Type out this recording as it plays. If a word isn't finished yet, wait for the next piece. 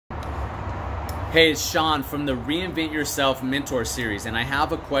Hey, it's Sean from the Reinvent Yourself Mentor Series, and I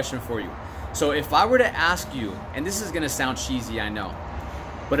have a question for you. So if I were to ask you, and this is gonna sound cheesy, I know,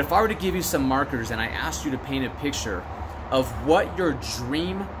 but if I were to give you some markers and I asked you to paint a picture of what your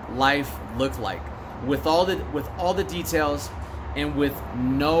dream life looked like, with all the details and with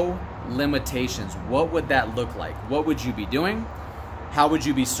no limitations, what would that look like? What would you be doing? How would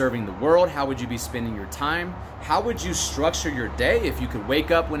you be serving the world? How would you be spending your time? How would you structure your day if you could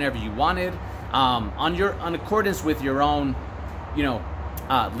wake up whenever you wanted, on accordance with your own,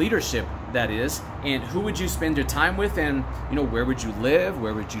 leadership, that is, and who would you spend your time with, and where would you live?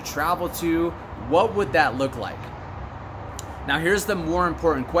 Where would you travel to? What would that look like? Now, here's the more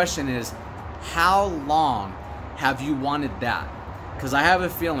important question: is how long have you wanted that? Because I have a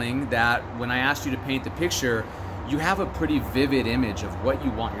feeling that when I asked you to paint the picture, you have a pretty vivid image of what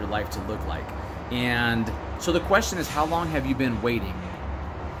you want your life to look like. And so the question is, how long have you been waiting?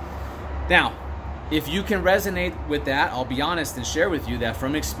 Now, if you can resonate with that, I'll be honest and share with you that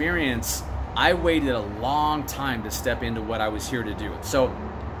from experience, I waited a long time to step into what I was here to do. So,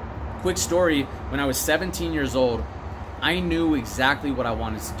 quick story, when I was 17 years old, I knew exactly what I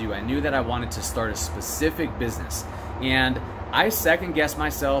wanted to do. I knew that I wanted to start a specific business. And I second-guessed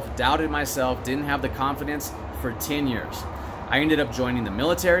myself, doubted myself, didn't have the confidence for 10 years. I ended up joining the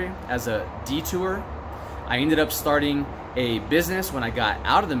military as a detour. I ended up starting a business when I got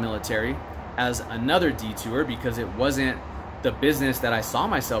out of the military as another detour because it wasn't the business that I saw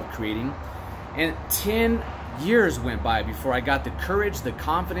myself creating. And 10 years went by before I got the courage, the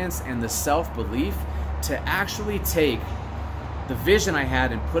confidence, and the self-belief to actually take the vision I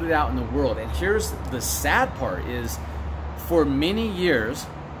had and put it out in the world. And here's the sad part is, for many years,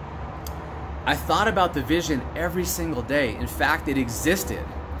 I thought about the vision every single day. In fact, it existed.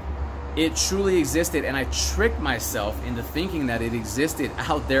 It truly existed, and I tricked myself into thinking that it existed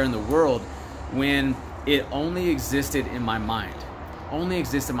out there in the world when it only existed in my mind. Only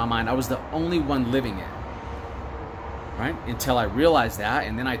existed in my mind. I was the only one living it, right? Until I realized that,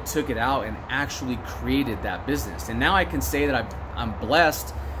 and then I took it out and actually created that business. And now I can say that I'm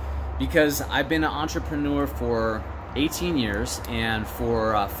blessed because I've been an entrepreneur for 18 years, and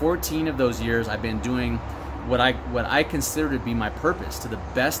for 14 of those years, I've been doing what I consider to be my purpose to the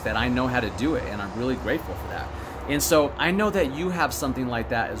best that I know how to do it, and I'm really grateful for that. And so I know that you have something like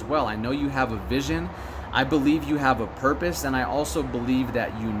that as well. I know you have a vision. I believe you have a purpose, and I also believe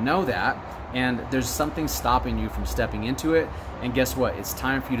that you know that, and there's something stopping you from stepping into it. And guess what? It's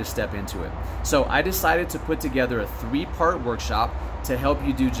time for you to step into it. So I decided to put together a 3-part workshop to help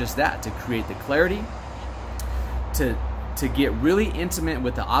you do just that, to create the clarity, to get really intimate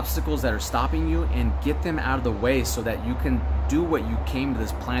with the obstacles that are stopping you and get them out of the way so that you can do what you came to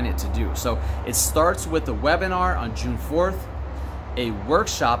this planet to do. So it starts with a webinar on June 4th, a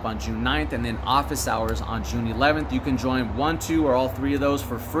workshop on June 9th, and then office hours on June 11th. You can join 1, 2, or all 3 of those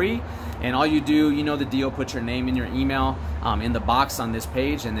for free. And all you do, you know the deal, put your name and your email in the box on this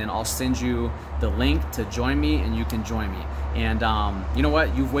page, and then I'll send you the link to join me, and you can join me. And you know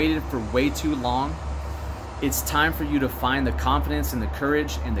what? You've waited for way too long. It's time for you to find the confidence and the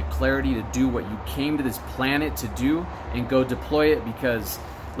courage and the clarity to do what you came to this planet to do and go deploy it, because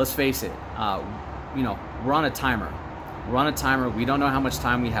let's face it, we're on a timer. We're on a timer. We don't know how much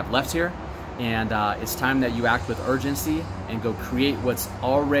time we have left here. And it's time that you act with urgency and go create what's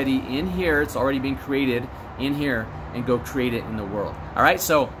already in here. It's already been created in here, and go create it in the world. All right,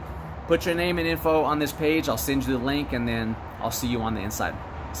 so put your name and info on this page. I'll send you the link, and then I'll see you on the inside.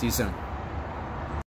 See you soon.